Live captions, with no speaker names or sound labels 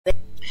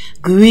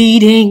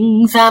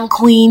Greetings, I'm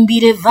Queen Bee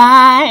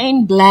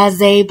Divine,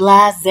 blase,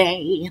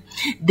 blase.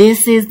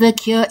 This is the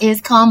Cure is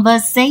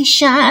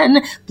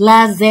Conversation,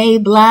 blase,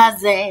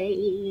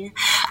 blase.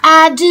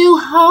 I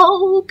do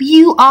hope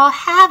you are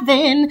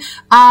having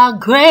a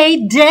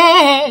great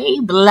day,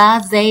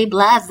 blase,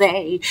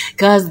 blase.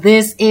 Cause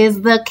this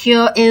is the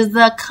Cure is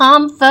the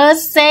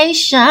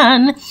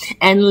Conversation,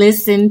 and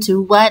listen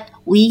to what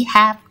we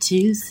have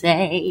to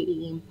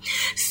say.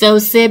 So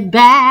sit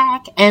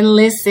back and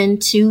listen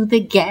to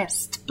the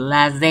guest,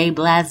 blase,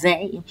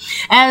 blase,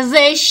 as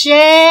they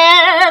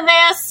share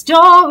their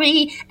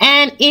story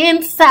and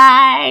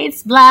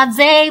insights, blase,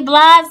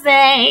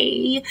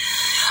 blase.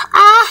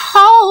 I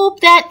hope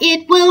that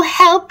it will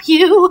help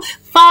you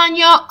find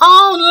your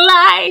own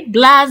light,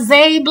 blase,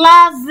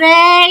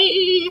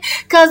 blase,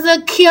 cause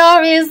the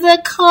cure is a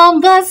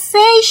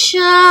conversation,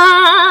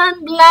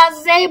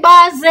 blase,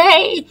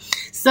 blase.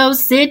 So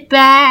sit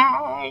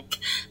back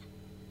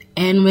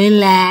and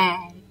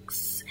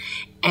relax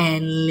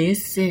and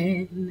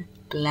listen,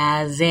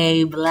 blase,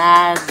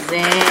 blase.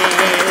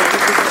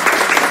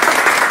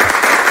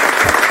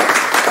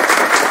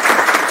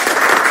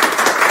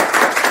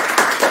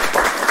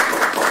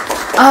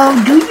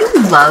 Oh, do you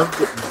love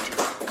what you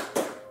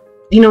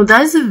do? You know,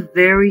 that is a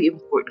very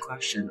important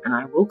question. And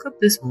I woke up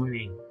this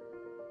morning.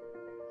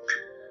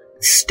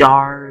 The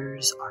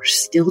stars are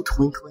still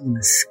twinkling in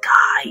the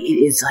sky.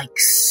 It is like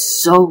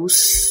so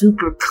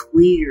super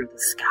clear, the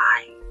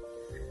sky.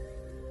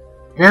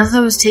 And as I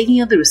was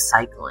taking out the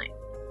recycling,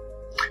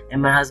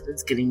 and my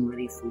husband's getting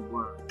ready for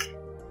work,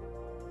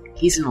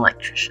 he's an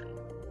electrician,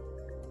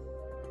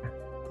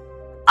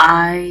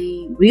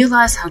 I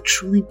realized how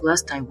truly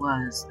blessed I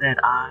was that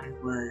I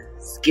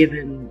was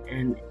given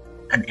an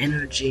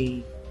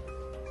energy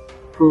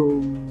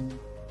who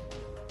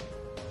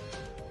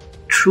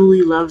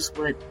truly loves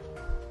what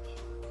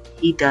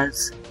he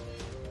does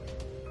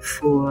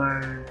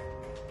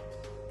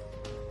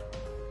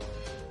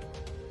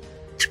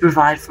to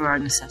provide for our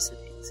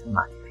necessities in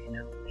life. You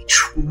know, he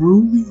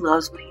truly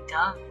loves what he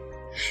does,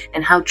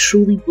 and how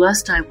truly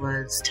blessed I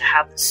was to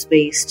have the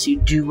space to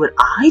do what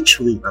I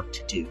truly love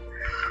to do,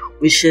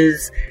 which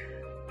is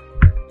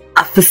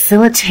a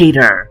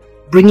facilitator,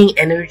 bringing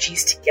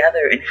energies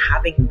together and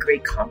having a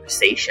great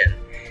conversation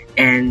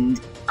and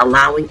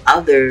allowing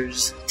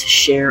others to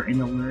share in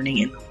the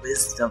learning and the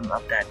wisdom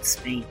of that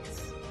space.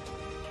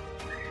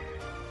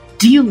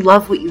 Do you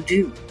love what you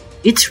do?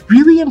 It's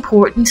really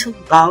important to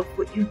love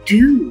what you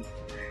do.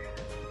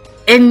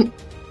 And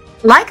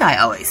like I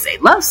always say,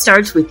 love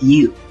starts with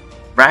you,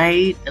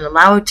 right? And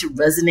allow it to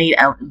resonate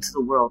out into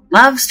the world.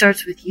 Love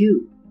starts with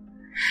you.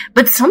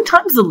 But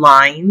sometimes the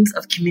lines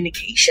of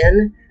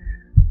communication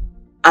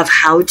of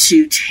how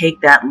to take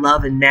that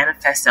love and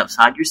manifest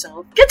outside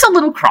yourself gets a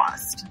little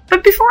crossed.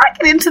 But before I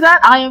get into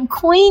that, I am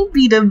Queen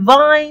Bee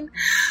Divine,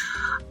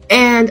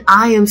 and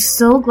I am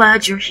so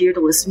glad you're here to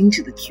listening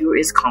to the Cure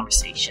is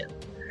Conversation.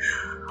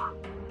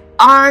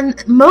 On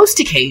most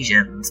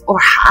occasions, or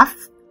half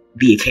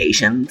the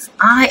occasions,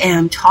 I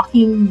am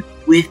talking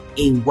with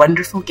a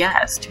wonderful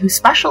guest who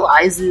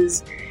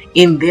specializes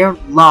in their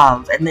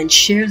love and then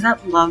shares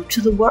that love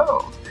to the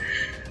world.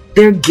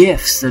 Their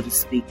gifts, so to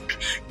speak,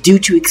 due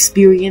to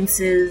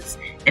experiences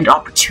and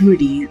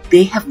opportunities,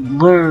 they have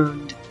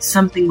learned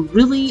something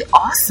really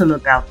awesome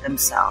about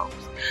themselves.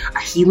 A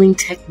healing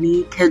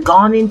technique has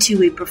gone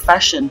into a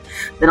profession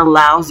that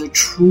allows their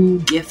true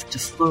gift to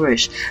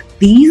flourish.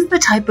 These are the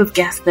type of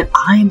guests that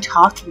I am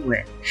talking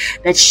with,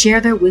 that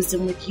share their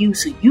wisdom with you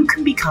so you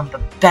can become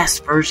the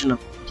best version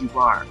of who you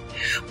are.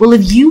 Well,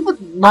 if you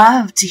would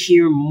love to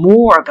hear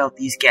more about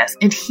these guests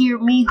and hear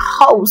me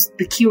host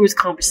the Cure is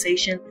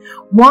Conversation,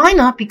 why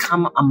not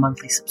become a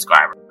monthly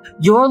subscriber?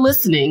 You're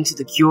listening to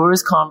the Cure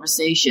is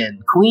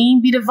Conversation. Queen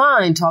Bee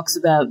Divine talks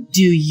about,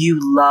 do you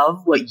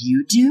love what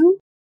you do?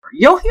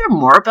 You'll hear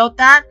more about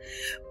that,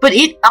 but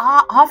it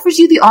offers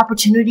you the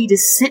opportunity to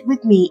sit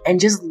with me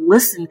and just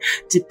listen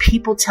to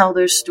people tell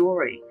their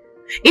story.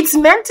 It's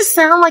meant to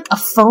sound like a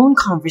phone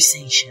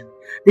conversation.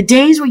 The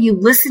days where you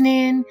listen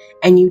in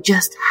and you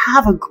just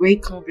have a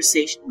great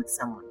conversation with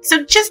someone.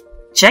 So just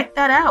check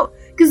that out,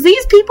 because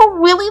these people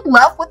really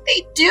love what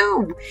they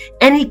do,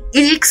 and it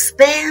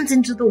expands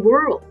into the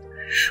world.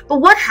 But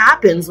what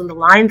happens when the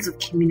lines of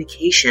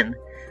communication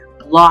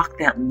block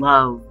that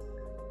love,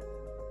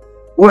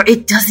 or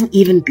it doesn't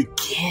even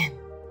begin?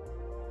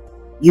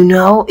 You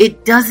know,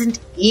 it doesn't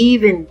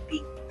even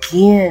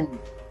begin.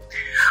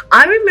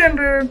 I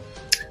remember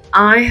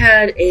I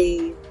had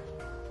a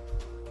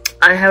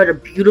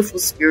beautiful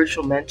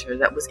spiritual mentor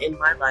that was in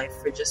my life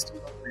for just a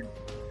moment.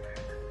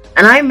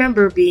 And I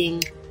remember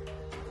being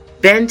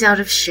bent out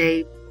of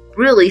shape,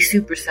 really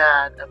super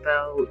sad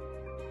about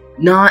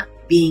not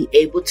being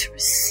able to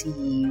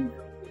receive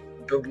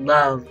the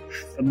love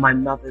from my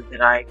mother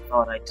that I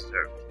thought I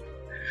deserved.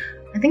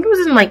 I think it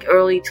was in like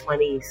early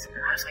 20s.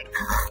 And I was like,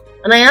 ugh.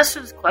 And I asked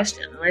her this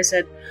question, and I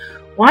said,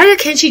 why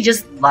can't she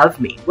just love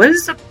me?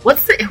 What's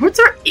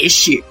her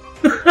issue?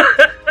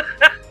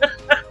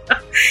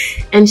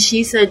 And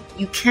she said,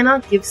 you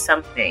cannot give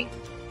something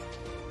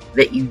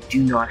that you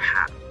do not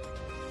have,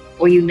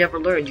 or you never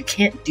learned. You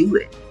can't do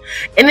it.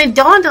 And it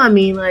dawned on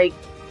me, like,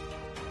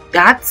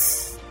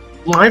 that's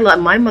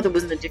my mother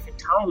was in a different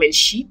time, and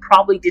she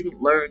probably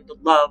didn't learn the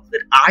love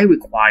that I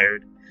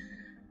required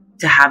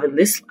to have in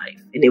this life.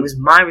 And it was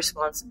my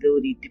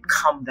responsibility to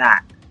become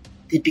that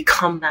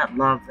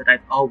love that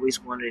I've always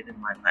wanted in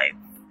my life,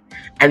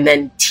 and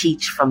then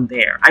teach from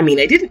there. I mean,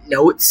 I didn't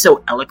know it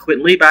so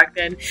eloquently back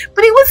then,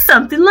 but it was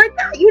something like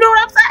that. You know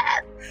what I'm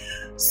saying?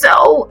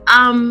 So,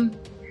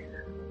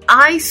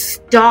 I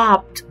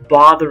stopped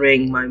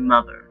bothering my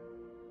mother,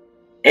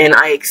 and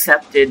I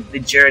accepted the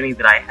journey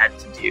that I had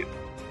to do.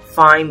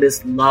 Find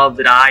this love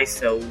that I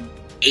so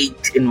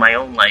ached in my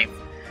own life.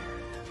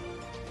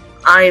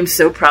 I am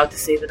so proud to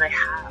say that I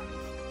have.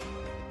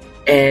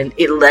 And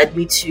it led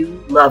me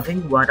to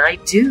loving what I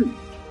do,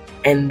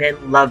 and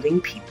then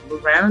loving people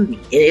around me.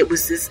 And it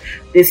was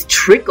this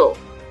trickle.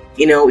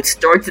 You know, it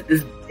starts at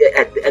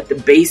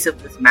the base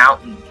of this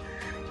mountain.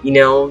 You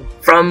know,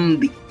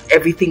 from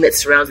everything that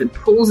surrounds it,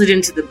 pulls it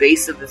into the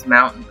base of this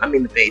mountain. I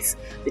mean, the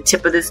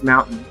tip of this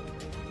mountain.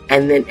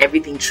 And then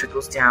everything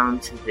trickles down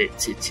to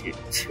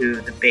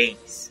the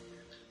base.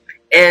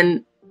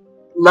 And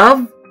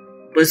love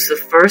was the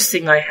first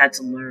thing I had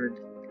to learn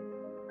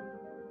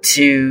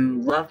to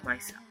love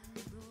myself.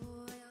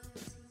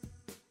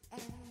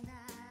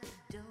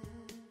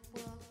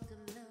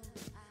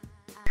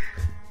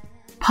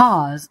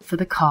 Pause for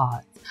the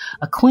cause.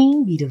 A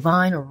Queen Bee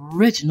Divine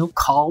original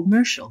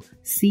commercial.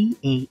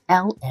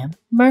 CALM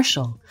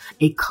commercial.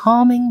 A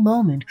calming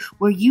moment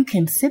where you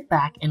can sit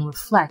back and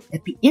reflect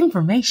at the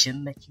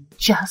information that you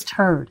just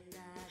heard.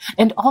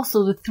 And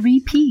also the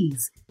 3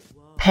 P's.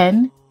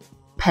 Pen,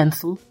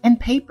 pencil, and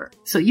paper.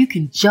 So you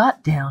can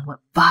jot down what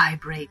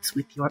vibrates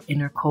with your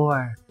inner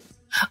core.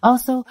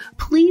 Also,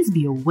 please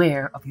be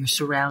aware of your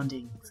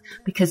surroundings,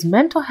 because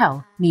mental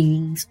health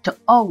means to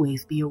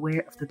always be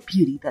aware of the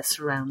beauty that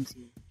surrounds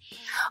you.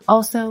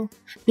 Also,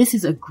 this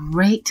is a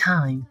great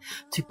time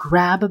to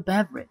grab a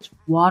beverage,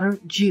 water,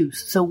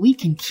 juice, so we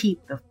can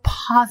keep the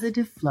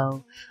positive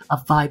flow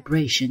of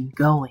vibration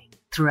going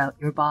throughout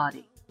your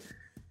body.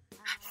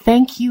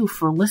 Thank you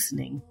for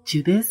listening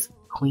to this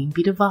Queen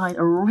Bee Divine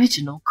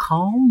original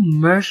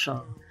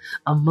commercial.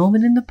 A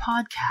moment in the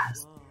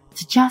podcast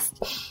to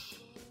just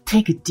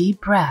take a deep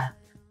breath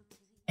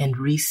and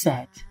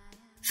reset.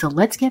 So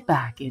let's get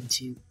back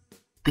into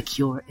The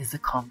Cure is a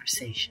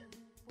Conversation.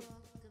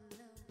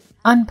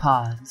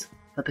 Unpause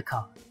for the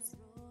cause.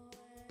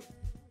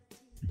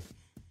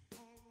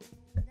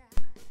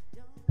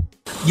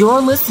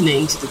 You're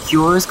listening to The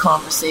Cure's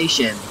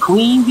Conversation.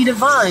 Queen Bee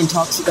Divine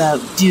talks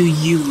about, do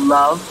you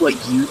love what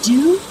you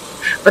do?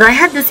 But I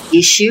had this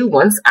issue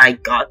once I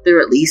got there,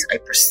 at least I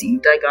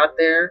perceived I got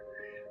there.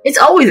 It's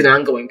always an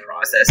ongoing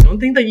process. Don't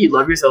think that you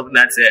love yourself and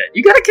that's it.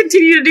 You gotta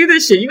continue to do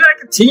this shit. You gotta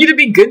continue to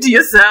be good to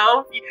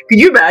yourself. Could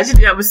you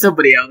imagine that with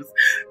somebody else?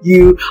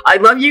 I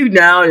love you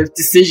now, a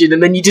decision,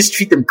 and then you just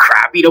treat them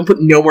crappy. Don't put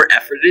no more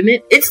effort in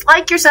it. It's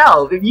like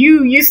yourself. If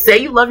you say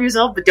you love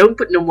yourself, but don't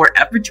put no more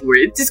effort to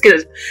it, it's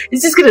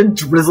just gonna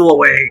drizzle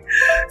away.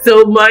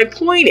 So my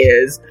point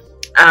is,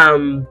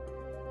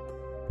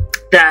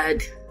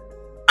 that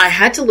I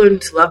had to learn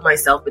to love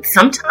myself, but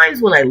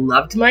sometimes when I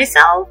loved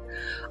myself,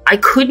 I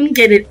couldn't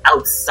get it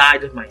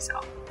outside of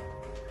myself,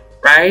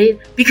 right?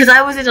 Because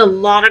I was in a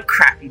lot of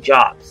crappy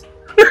jobs.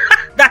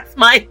 That's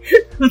my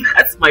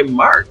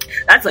mark.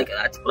 That's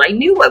what I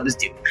knew I was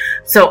doing.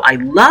 So I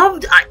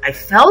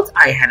felt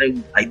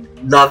I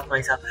loved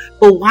myself.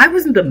 But why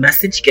wasn't the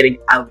message getting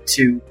out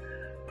to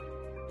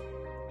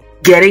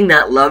getting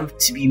that love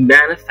to be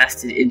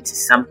manifested into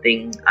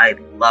something I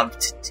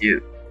loved to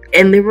do?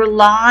 And there were a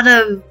lot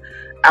of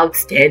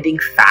outstanding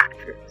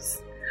factors.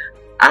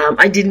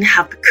 I didn't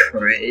have the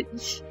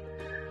courage.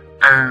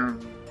 I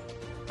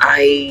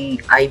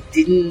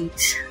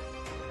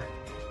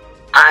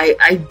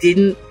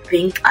didn't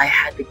think I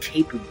had the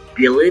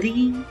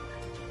capability,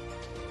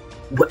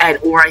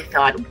 or I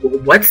thought,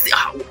 well,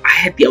 I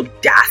had the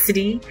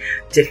audacity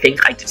to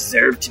think I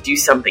deserved to do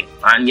something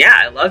fun. Yeah,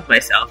 I love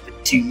myself,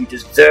 but do you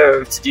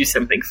deserve to do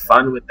something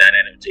fun with that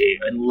energy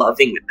and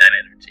loving with that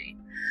energy?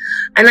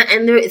 And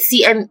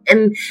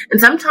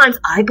sometimes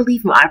I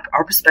believe from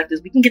our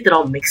perspectives, we can get that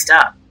all mixed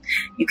up.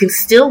 You can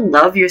still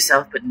love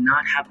yourself, but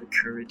not have the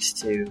courage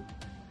to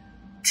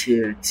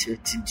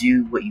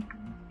do what you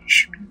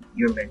believe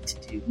you're meant to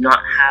do.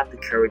 Not have the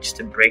courage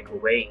to break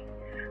away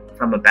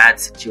from a bad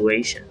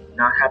situation.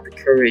 Not have the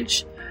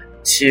courage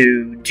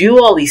to do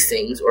all these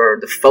things, or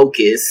the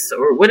focus,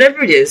 or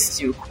whatever it is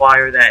to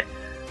acquire that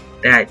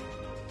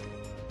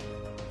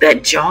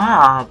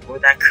job, or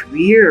that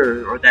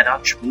career, or that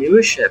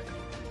entrepreneurship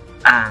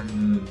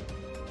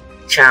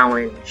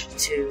challenge.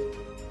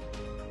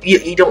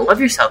 You don't love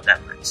yourself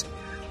that much,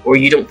 or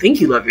you don't think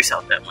you love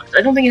yourself that much.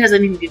 I don't think it has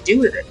anything to do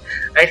with it.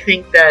 I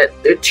think that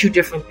they're two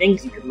different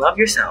things. You can love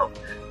yourself,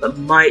 but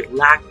might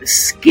lack the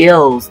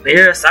skills.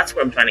 That's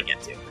what I'm trying to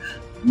get to.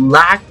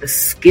 Lack the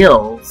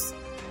skills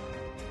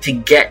to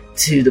get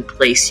to the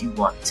place you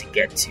want to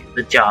get to,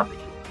 the job that you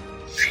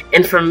want.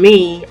 And for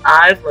me,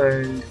 I've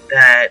learned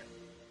that,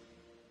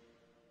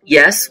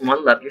 yes,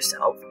 one, love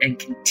yourself and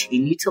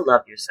continue to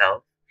love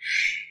yourself,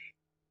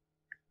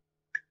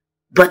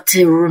 but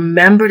to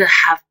remember to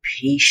have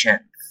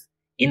patience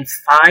in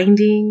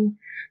finding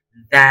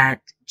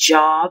that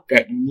job,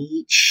 that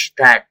niche,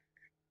 that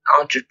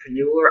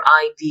entrepreneur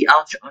idea.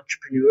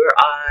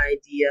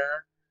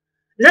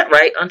 Is that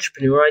right?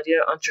 Entrepreneur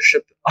idea?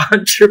 Entrepreneurship. I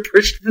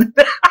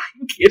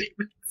can't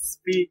even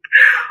speak.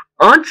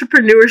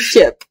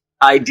 Entrepreneurship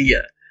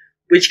idea,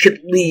 which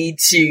could lead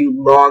to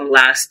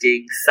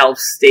long-lasting,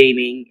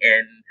 self-sustaining,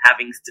 and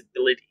having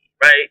stability,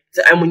 right?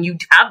 And when you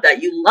have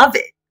that, you love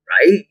it,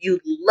 right? You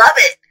love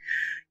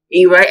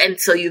it, right? And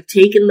so you've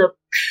taken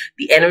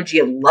the energy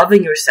of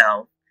loving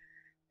yourself,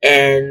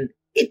 and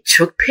it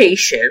took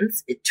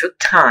patience, it took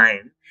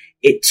time,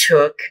 it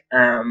took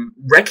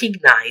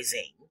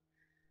recognizing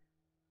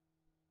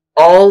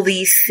all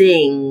these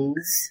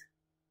things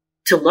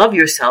to love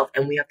yourself,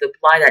 and we have to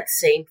apply that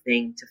same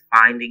thing to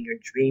finding your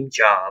dream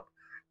job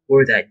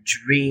or that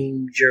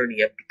dream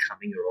journey of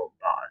becoming your own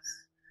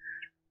boss,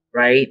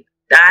 right?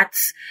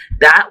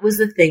 That was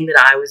the thing that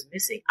I was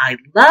missing. I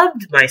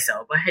loved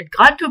myself. I had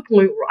gotten to a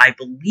point where I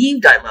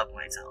believed I loved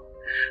myself.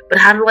 But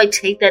how do I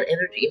take that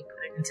energy and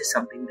put it into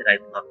something that I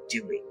love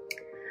doing?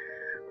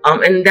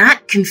 And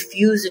that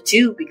confused the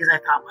two, because I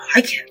thought, well,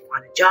 I can't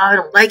find a job. I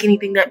don't like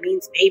anything that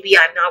means maybe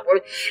I'm not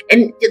worth.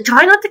 And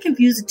try not to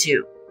confuse the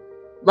two.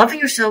 Loving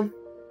yourself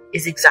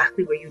is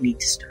exactly where you need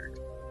to start.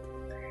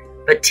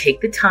 But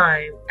take the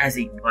time, as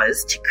it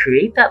was, to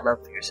create that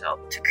love for yourself,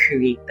 to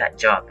create that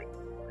job that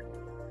you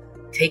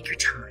want. Take your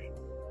time.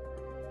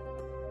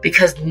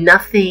 Because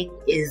nothing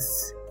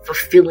is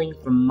fulfilling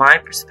from my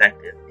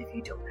perspective if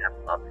you don't have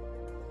love in it.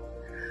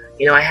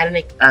 You know, I had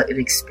an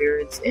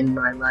experience in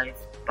my life.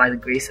 By the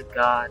grace of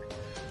God,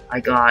 I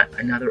got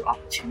another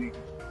opportunity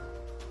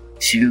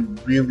to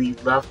really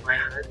love my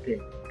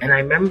husband. And I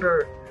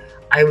remember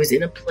I was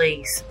in a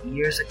place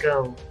years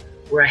ago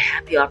where I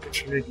had the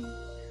opportunity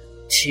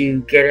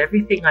to get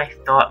everything I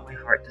thought my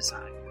heart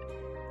desired.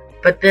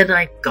 But then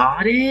I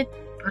got it,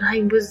 but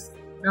I was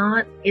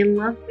not in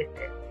love with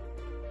it.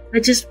 I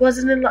just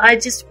wasn't.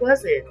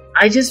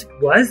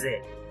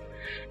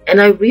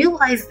 And I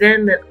realized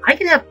then that I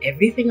can have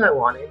everything I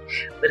wanted,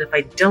 but if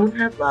I don't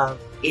have love,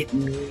 it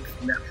means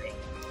nothing.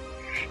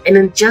 And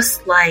then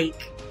just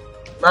like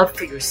love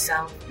for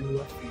yourself and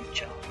love for your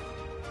job,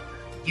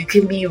 you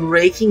can be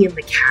raking in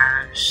the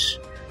cash,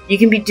 you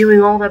can be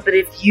doing all that, but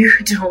if you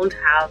don't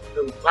have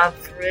the love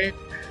for it,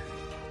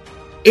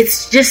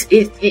 it's just,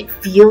 it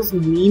feels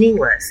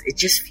meaningless. It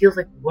just feels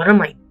like, what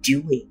am I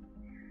doing?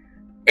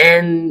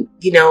 And,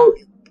 you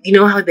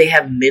know how they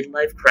have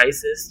midlife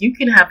crisis? You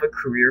can have a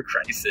career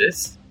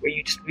crisis where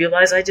you just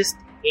realize, I just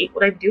hate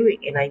what I'm doing,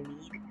 and I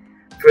need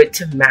for it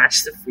to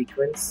match the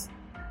frequency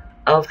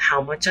of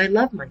how much I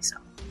love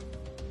myself.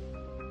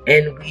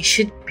 And we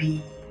should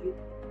be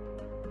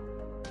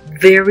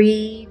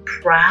very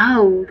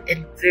proud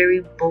and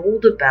very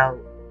bold about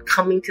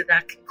coming to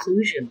that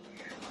conclusion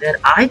that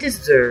I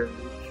deserve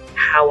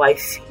how I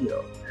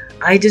feel.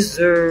 I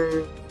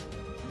deserve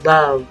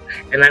love,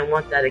 and I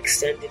want that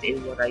extended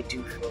in what I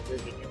do for a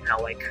living and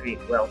how I create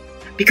wealth.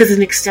 Because it's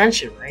an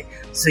extension, right?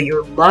 So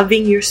you're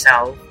loving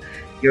yourself,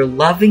 you're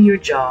loving your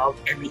job,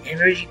 and the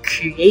energy you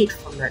create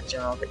from that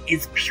job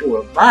is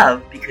pure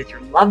love because you're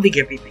loving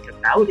everything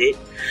about it,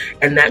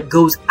 and that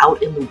goes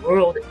out in the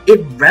world.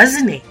 It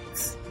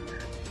resonates.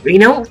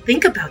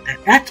 Think about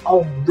that. That's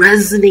all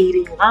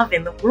resonating love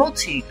in the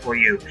world for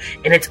you.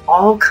 And it's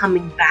all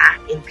coming back,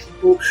 and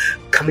people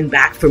coming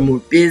back for more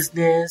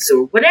business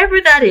or whatever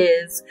that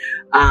is,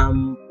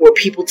 or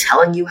people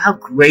telling you how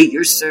great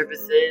your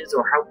service is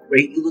or how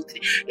great you look.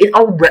 It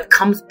all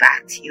comes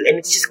back to you, and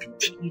it's just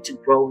continued to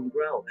grow and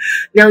grow.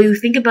 Now you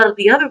think about it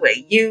the other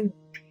way. You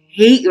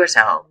hate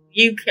yourself.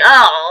 You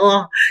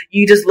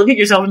just look at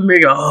yourself in the mirror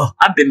and go,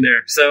 I've been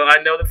there, so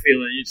I know the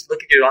feeling. You just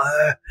look at your,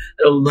 I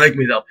don't like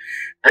myself.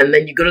 And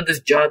then you go to this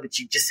job that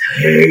you just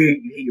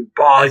hate. You hate your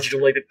boss, you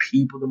don't like the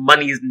people, the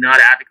money is not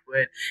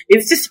adequate.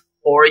 It's just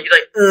horrible. You're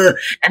like, ugh.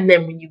 And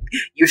then when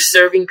you're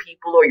serving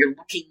people or you're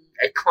looking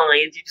at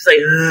clients, you're just like,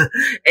 ugh.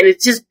 And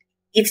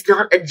it's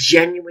not a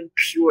genuine,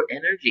 pure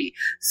energy.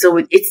 So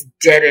it's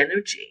dead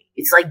energy.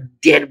 It's like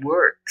dead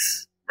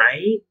works,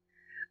 right?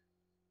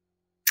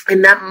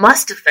 And that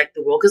must affect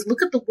the world, because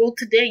look at the world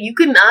today. You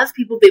can ask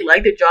people if they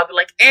like their job. They're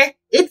like,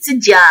 it's a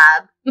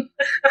job.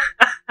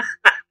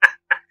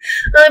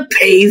 It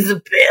pays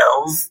the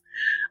bills.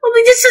 I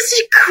mean, it's just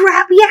a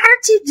crappy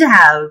attitude to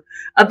have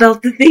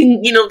about the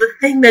thing, the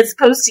thing that's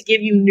supposed to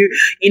give you,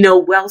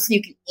 wealth so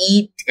you can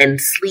eat and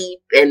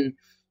sleep and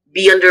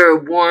be under a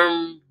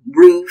warm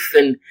roof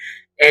and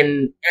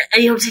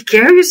take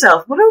care of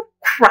yourself. What a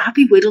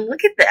crappy way to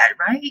look at that,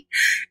 right?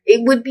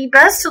 It would be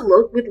best to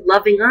look with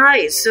loving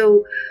eyes.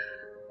 So,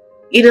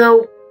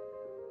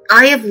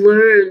 I have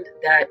learned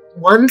that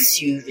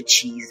once you've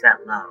achieved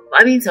that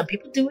love, some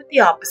people do it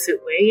the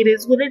opposite way. It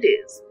is what it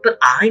is. But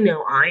I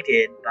know I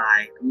did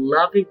by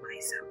loving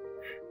myself.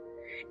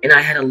 And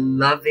I had a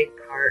loving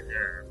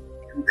partner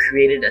who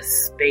created a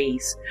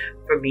space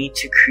for me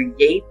to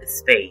create the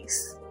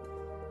space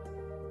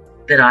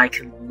that I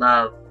can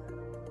love,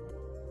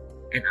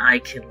 and I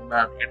can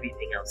love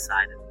everything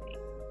outside of me,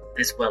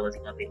 as well as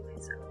loving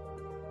myself,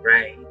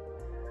 right?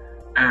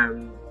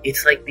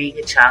 It's like being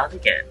a child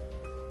again,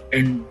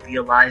 and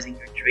realizing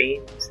your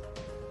dreams,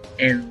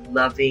 and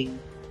loving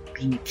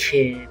being a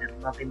kid,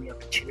 and loving the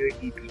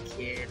opportunity to be a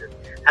kid, and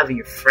having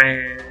your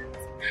friends.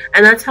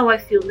 And that's how I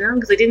feel now,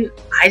 because I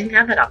didn't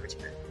have that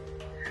opportunity.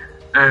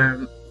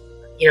 And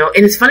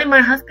it's funny,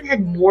 my husband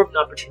had more of an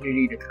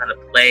opportunity to kind of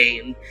play,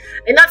 and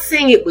not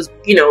saying it was,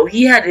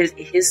 he had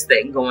his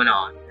thing going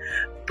on,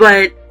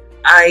 but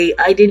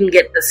I didn't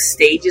get the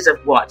stages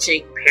of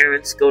watching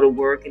parents go to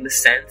work in the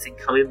sense and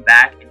coming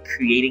back and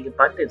creating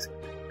abundance.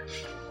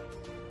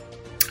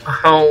 A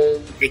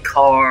home, a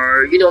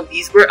car,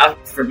 these were,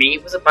 for me,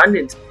 it was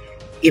abundance.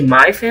 In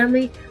my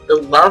family, the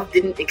love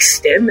didn't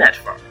extend that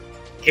far.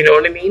 You know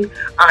what I mean?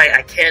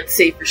 I can't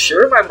say for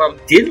sure my mom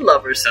did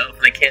love herself,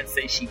 and I can't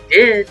say she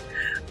did,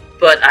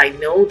 but I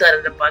know that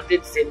an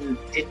abundance didn't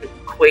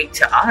equate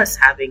to us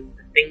having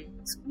the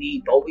things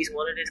we always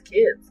wanted as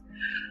kids.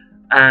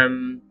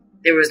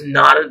 There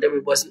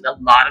wasn't a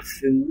lot of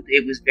food.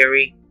 It was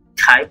very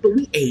tight, but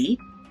we ate.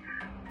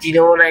 Do you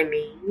know what I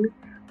mean?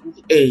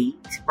 We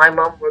ate. My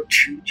mom worked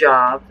 2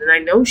 jobs, and I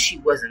know she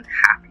wasn't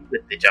happy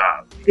with the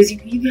job, because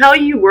how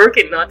you work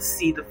and not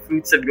see the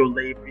fruits of your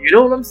labor. You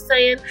know what I'm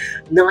saying?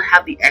 Not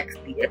have the extra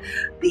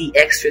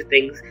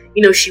things.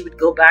 She would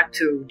go back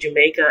to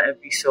Jamaica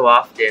every so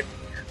often,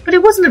 but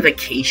it wasn't a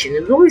vacation.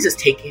 It was always just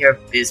taking care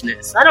of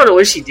business. I don't know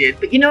what she did,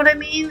 but you know what I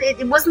mean?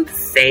 It wasn't the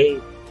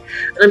same.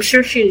 And I'm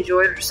sure she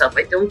enjoyed herself.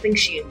 I don't think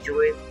she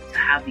enjoyed to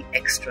have the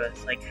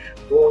extras, like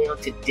going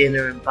out to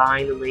dinner and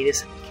buying the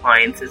latest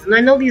appliances. And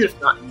I know these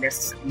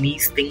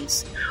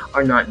things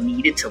are not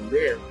needed to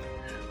live,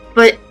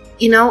 but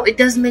it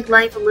does make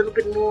life a little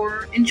bit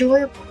more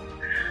enjoyable.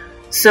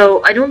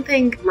 So I don't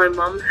think my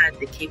mom had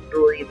the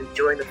capability of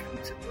enjoying the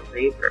fruits of her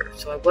labor.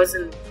 So I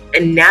wasn't,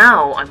 and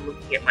now I'm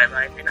looking at my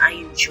life and I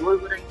enjoy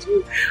what I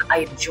do. I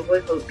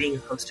enjoy being a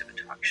host of a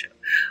talk show,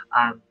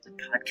 a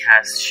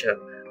podcast show.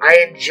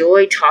 I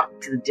enjoy talking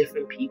to the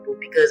different people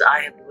because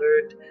I have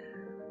learned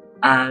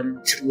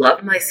to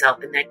love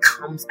myself, and that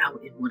comes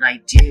out in what I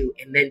do.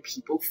 And then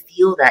people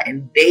feel that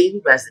and they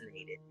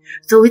resonated.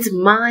 So it's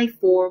my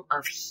form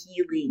of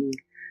healing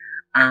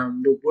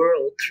the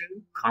world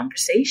through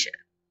conversation.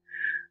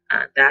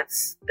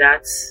 That's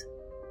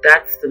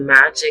the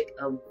magic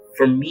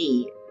for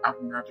me of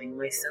loving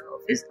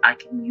myself, is I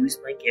can use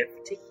my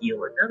gift to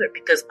heal another,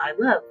 because I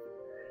love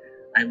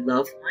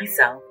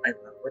myself. I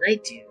love what I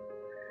do.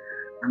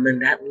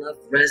 And that love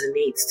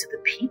resonates to the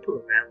people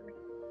around me,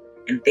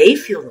 and they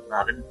feel the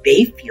love and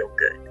they feel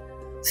good.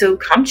 So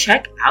come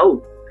check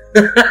out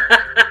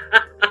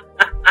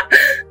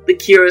the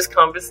Curious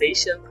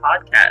Conversation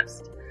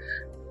podcast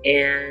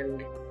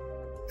and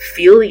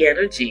feel the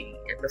energy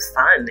and the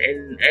fun,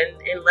 and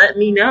let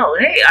me know.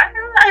 Hey,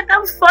 that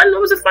was fun. It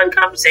was a fun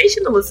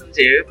conversation to listen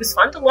to. It was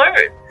fun to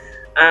learn.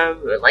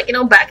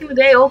 Back in the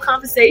day, old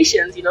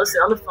conversations, sit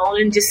on the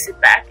phone and just sit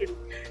back and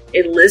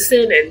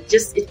listen and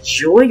just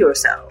enjoy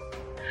yourself.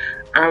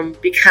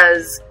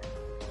 Because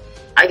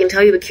I can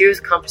tell you the Curious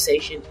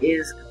Conversation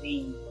is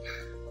the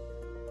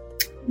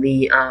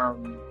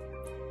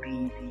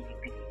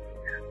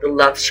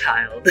love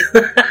child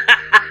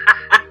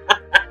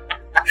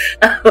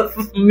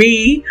of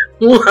me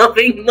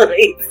loving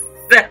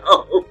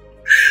myself.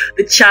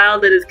 The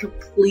child that is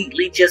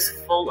completely just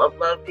full of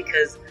love,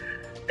 because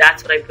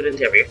that's what I put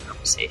into every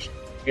conversation.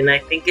 And I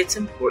think it's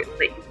important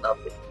that you love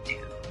what you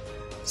do,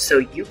 so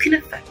you can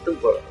affect the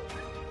world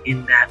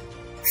in that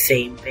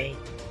same vein.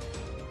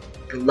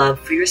 The love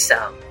for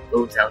yourself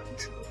goes out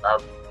into the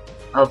love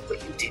of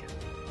what you do,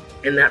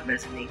 and that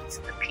resonates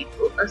to the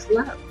people as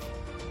love.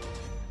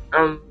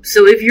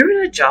 So if you're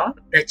in a job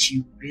that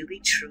you really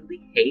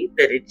truly hate,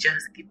 that it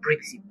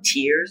brings you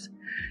tears,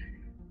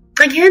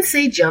 I can't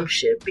say jump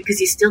ship, because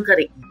you still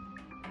gotta eat.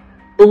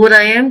 But what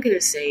I am gonna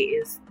say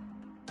is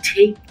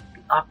take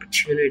the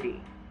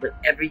opportunity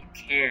whenever you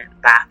can,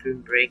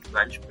 bathroom break,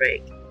 lunch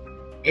break,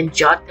 and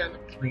jot down a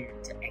plan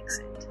to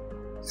exit,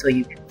 so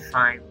you can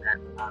find that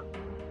love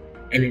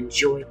and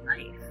enjoy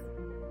life.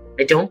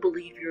 I don't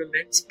believe you're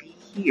meant to be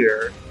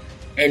here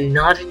and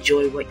not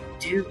enjoy what you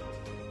do.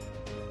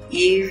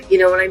 You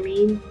know what I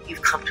mean?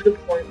 You've come to the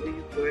point where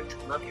you've learned to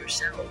love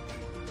yourself.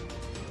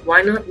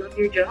 Why not love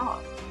your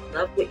job?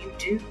 Love what you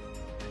do,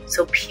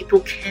 so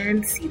people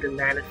can see the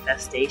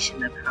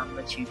manifestation of how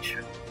much you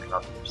truly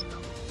love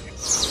yourself.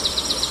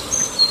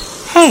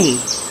 Hey,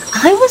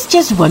 I was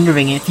just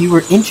wondering if you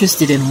were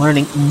interested in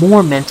learning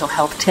more mental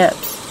health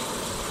tips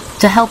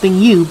to helping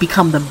you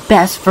become the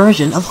best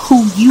version of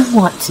who you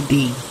want to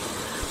be,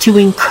 to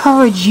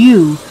encourage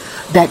you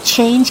that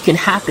change can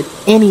happen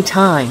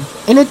anytime,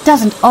 and it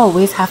doesn't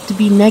always have to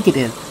be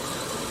negative.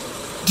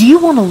 Do you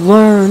want to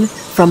learn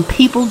from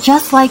people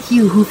just like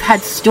you who've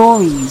had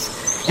stories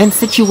and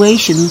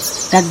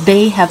situations that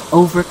they have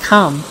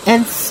overcome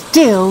and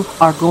still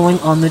are going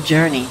on the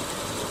journey?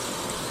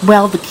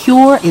 Well, The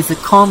Cure is a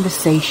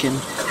Conversation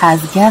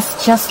has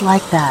guests just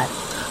like that,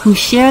 who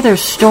share their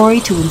story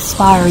to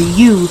inspire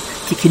you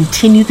to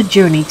continue the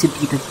journey to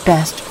be the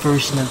best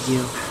version of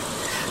you.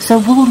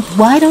 So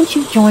why don't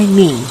you join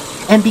me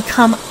and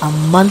become a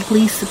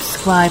monthly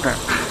subscriber,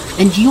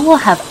 and you will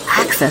have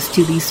access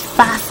to these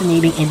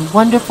fascinating and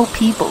wonderful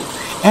people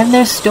and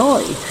their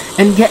story,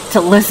 and get to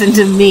listen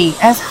to me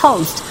as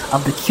host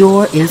of The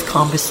Cure is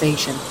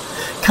Conversation.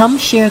 Come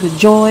share the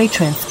joy,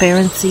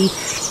 transparency,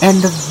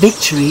 and the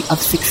victory of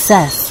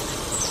success,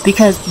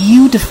 because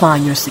you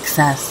define your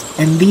success,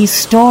 and these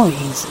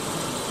stories,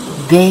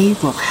 they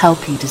will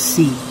help you to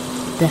see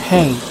that,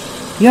 hey,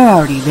 you're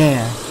already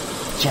there.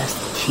 Just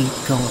keep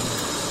going.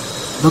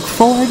 Look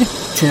forward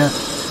to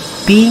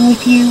being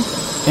with you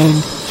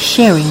and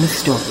sharing the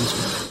stories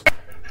with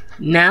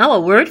you. Now, a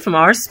word from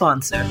our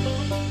sponsor.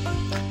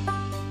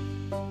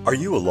 Are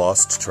you a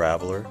lost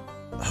traveler?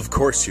 Of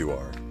course you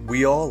are.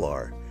 We all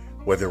are.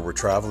 Whether we're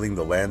traveling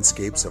the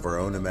landscapes of our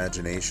own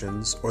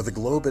imaginations or the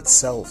globe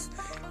itself,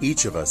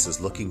 each of us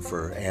is looking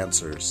for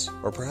answers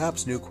or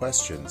perhaps new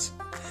questions.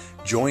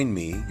 Join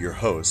me, your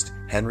host,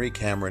 Henry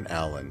Cameron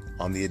Allen,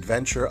 on the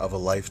adventure of a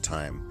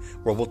lifetime,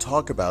 where we'll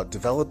talk about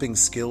developing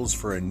skills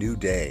for a new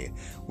day.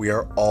 We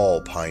are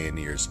all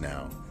pioneers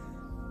now.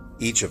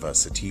 Each of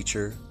us a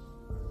teacher,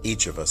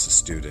 each of us a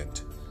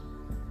student.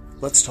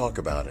 Let's talk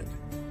about it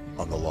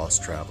on The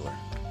Lost Traveler.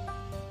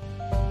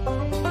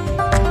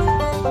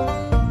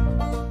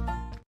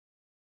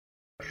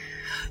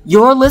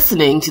 You're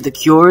listening to The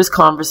Cure's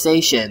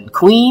Conversation.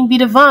 Queen Bee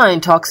Divine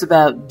talks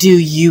about, do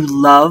you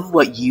love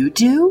what you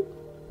do?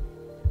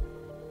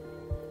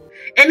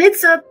 And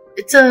it's a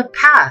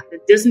path.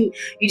 It doesn't,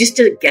 you just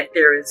didn't get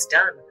there, it's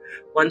done.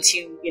 Once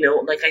you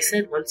like I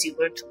said, once you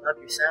learn to love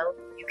yourself,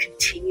 you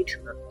continue to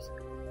love yourself.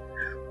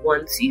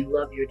 Once you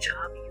love your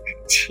job, you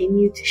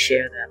continue to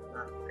share that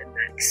love and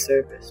that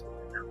service with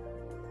another.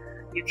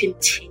 You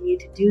continue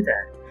to do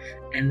that.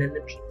 And then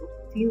the people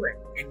feel it,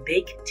 and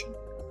they continue.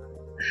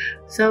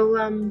 So,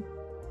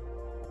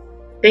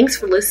 thanks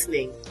for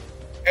listening.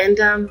 And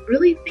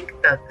really think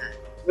about that.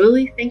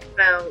 Really think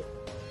about,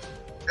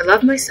 I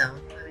love myself.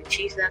 I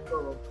achieve that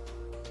goal.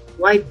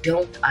 Why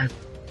don't I love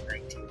what I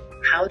do?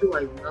 How do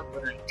I love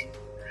what I do?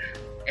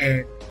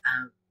 And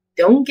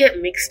don't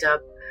get mixed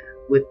up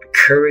with the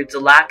courage, the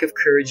lack of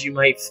courage you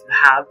might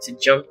have to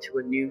jump to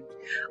a new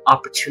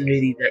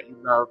opportunity that you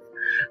love.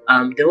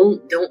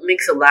 Don't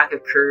mix a lack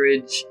of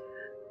courage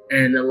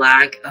and a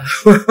lack of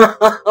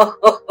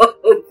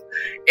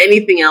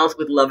anything else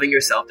with loving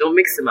yourself. Don't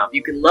mix them up.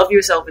 You can love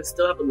yourself and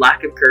still have a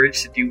lack of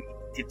courage to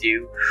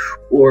do,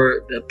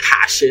 or the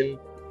passion.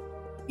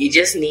 You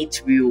just need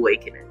to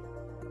reawaken it.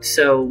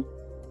 So,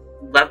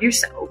 love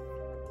yourself,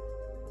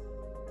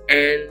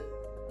 and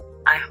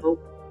I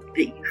hope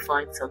that you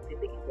find something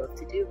that you love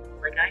to do,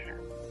 like I have.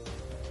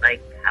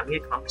 Like having a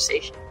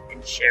conversation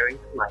and sharing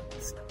the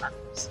lives of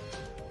others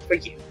for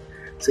you,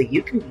 so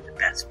you can be the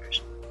best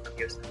version of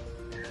yourself.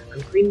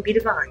 I'm Queen Bee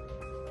Divine.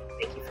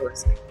 Thank you for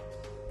listening.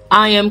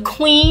 I am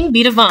Queen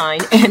Bee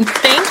Divine, and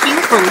thank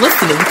you for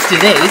listening to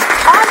today's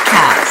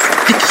podcast.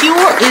 The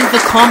Cure is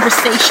the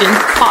Conversation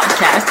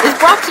podcast is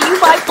brought to you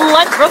by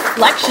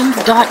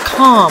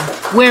BluntReflections.com,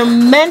 where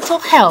mental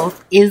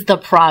health is the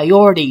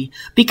priority,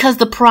 because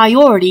the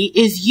priority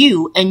is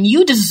you, and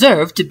you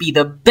deserve to be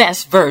the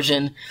best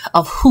version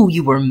of who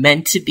you were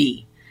meant to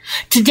be.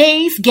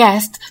 Today's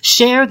guests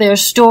share their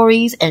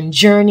stories and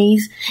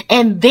journeys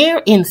and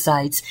their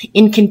insights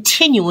in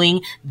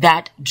continuing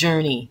that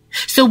journey.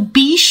 So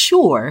be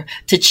sure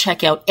to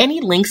check out any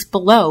links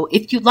below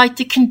if you'd like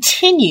to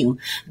continue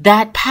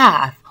that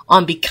path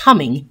on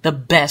becoming the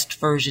best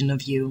version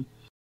of you.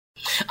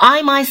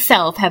 I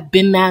myself have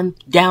been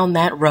down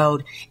that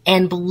road,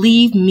 and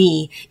believe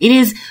me, it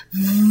is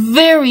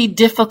very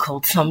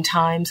difficult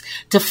sometimes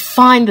to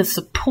find the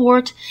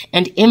support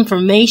and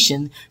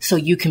information so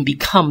you can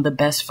become the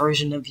best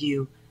version of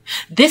you.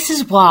 This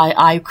is why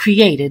I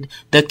created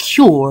The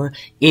Cure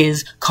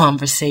is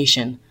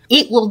Conversation.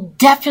 It will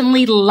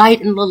definitely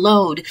lighten the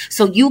load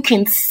so you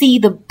can see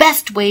the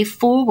best way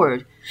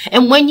forward.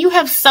 And when you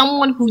have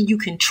someone who you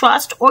can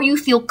trust or you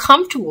feel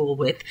comfortable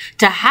with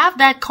to have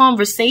that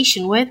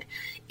conversation with,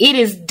 it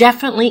is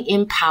definitely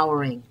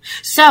empowering.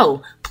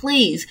 So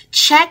please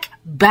check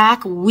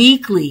back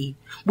weekly,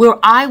 where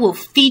I will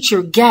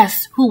feature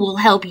guests who will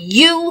help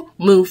you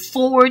move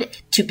forward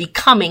to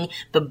becoming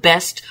the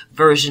best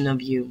version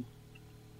of you.